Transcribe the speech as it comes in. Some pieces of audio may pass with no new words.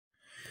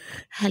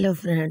Hello,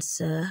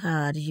 friends.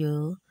 How are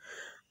you?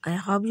 I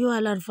hope you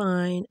all are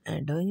fine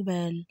and doing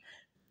well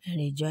and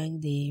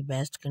enjoying the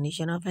best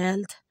condition of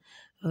health.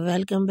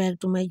 Welcome back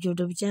to my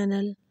YouTube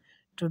channel.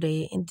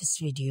 Today, in this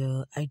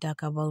video, I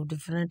talk about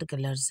different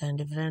colors and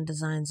different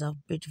designs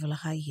of beautiful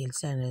high heel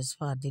sandals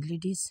for the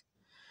ladies.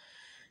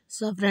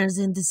 So, friends,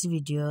 in this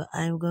video,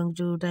 I am going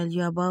to tell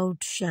you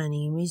about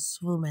shiny Miss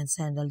Women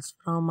sandals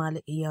from all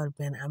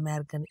European,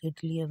 American,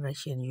 Italy,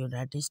 Russian,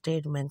 United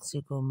States,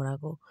 Mexico,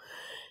 Morocco,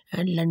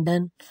 and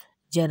London.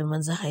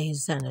 German's high heel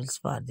sandals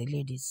for the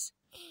ladies.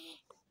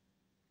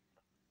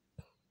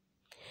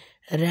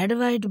 Red,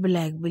 white,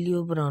 black,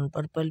 blue, brown,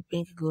 purple,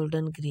 pink,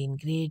 golden, green,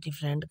 grey,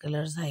 different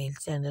colors high heel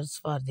sandals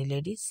for the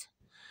ladies.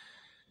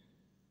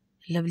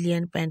 Lovely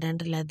and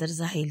patent leather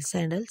high heel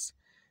sandals.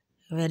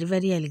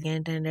 Very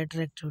elegant and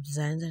attractive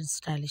designs and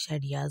stylish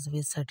ideas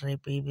with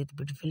stripy, with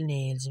beautiful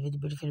nails, with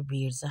beautiful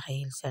beads, high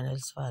heel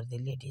sandals for the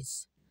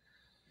ladies.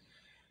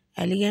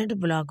 Elegant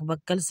block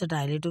buckle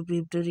style to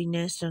peep to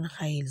nest and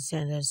high heel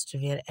sandals to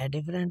wear at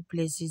different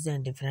places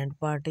and different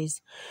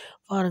parties.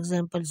 For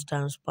example,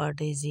 dance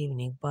parties,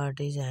 evening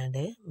parties, and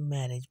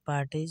marriage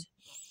parties.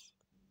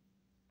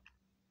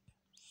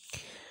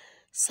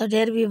 So,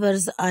 dear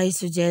viewers, I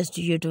suggest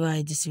you to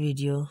watch this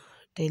video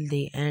till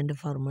the end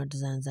for more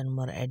designs and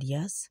more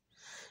ideas.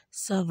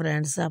 So,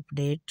 friends,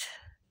 update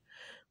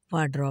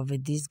wardrobe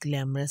with these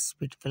glamorous,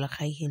 beautiful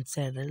high heel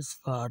sandals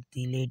for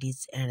the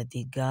ladies and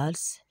the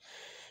girls.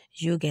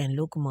 You can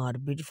look more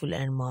beautiful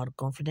and more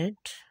confident.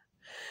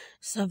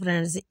 So,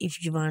 friends,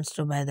 if you want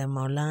to buy them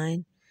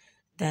online,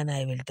 then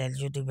I will tell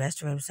you the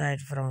best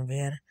website from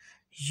where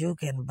you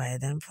can buy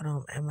them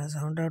from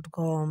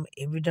Amazon.com,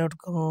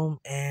 eBay.com,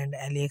 and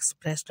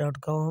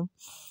AliExpress.com.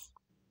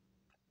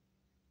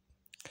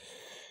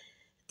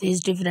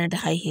 These different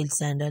high heel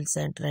sandals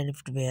and trendy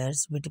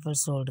footwears, beautiful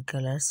sold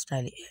colors,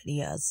 style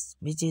ideas,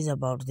 which is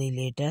about the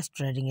latest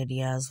trending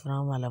ideas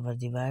from all over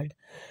the world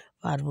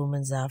for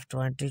women of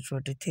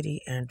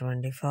 2023 and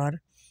 24.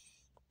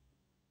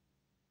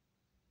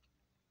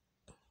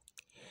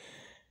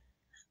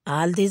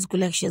 All these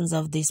collections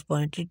of these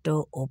pointed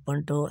toe,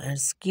 open toe, and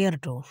square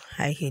toe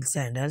high heel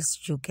sandals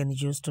you can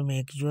use to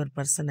make your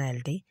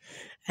personality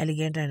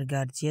elegant and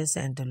gorgeous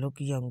and to look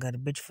younger,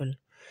 beautiful.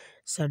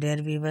 So, dear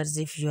viewers,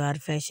 if you are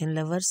fashion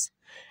lovers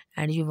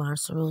and you want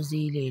to know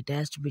the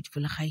latest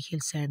beautiful high heel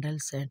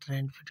sandals and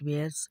trend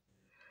footwears,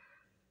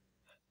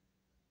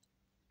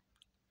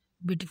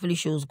 beautiful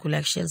shoes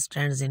collections,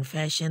 trends in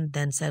fashion,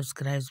 then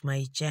subscribe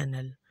my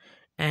channel.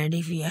 And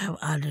if you have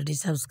already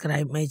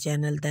subscribed my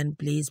channel, then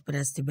please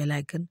press the bell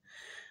icon.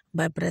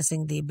 By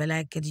pressing the bell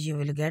icon, you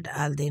will get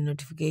all the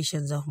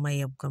notifications of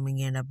my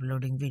upcoming and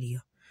uploading video.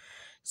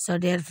 So,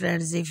 dear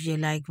friends, if you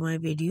like my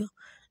video,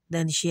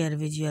 then share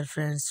with your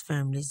friends,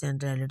 families,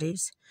 and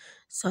relatives.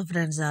 So,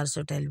 friends,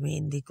 also tell me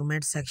in the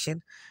comment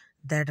section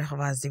that how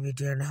was the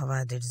video and how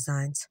are the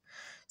designs.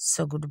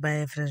 So,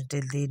 goodbye, friends,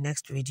 till the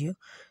next video.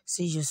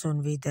 See you soon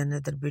with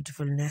another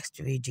beautiful next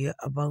video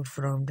about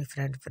from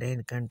different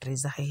foreign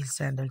countries, high heel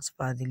sandals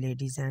for the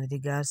ladies and the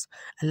girls.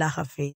 Allah Hafiz.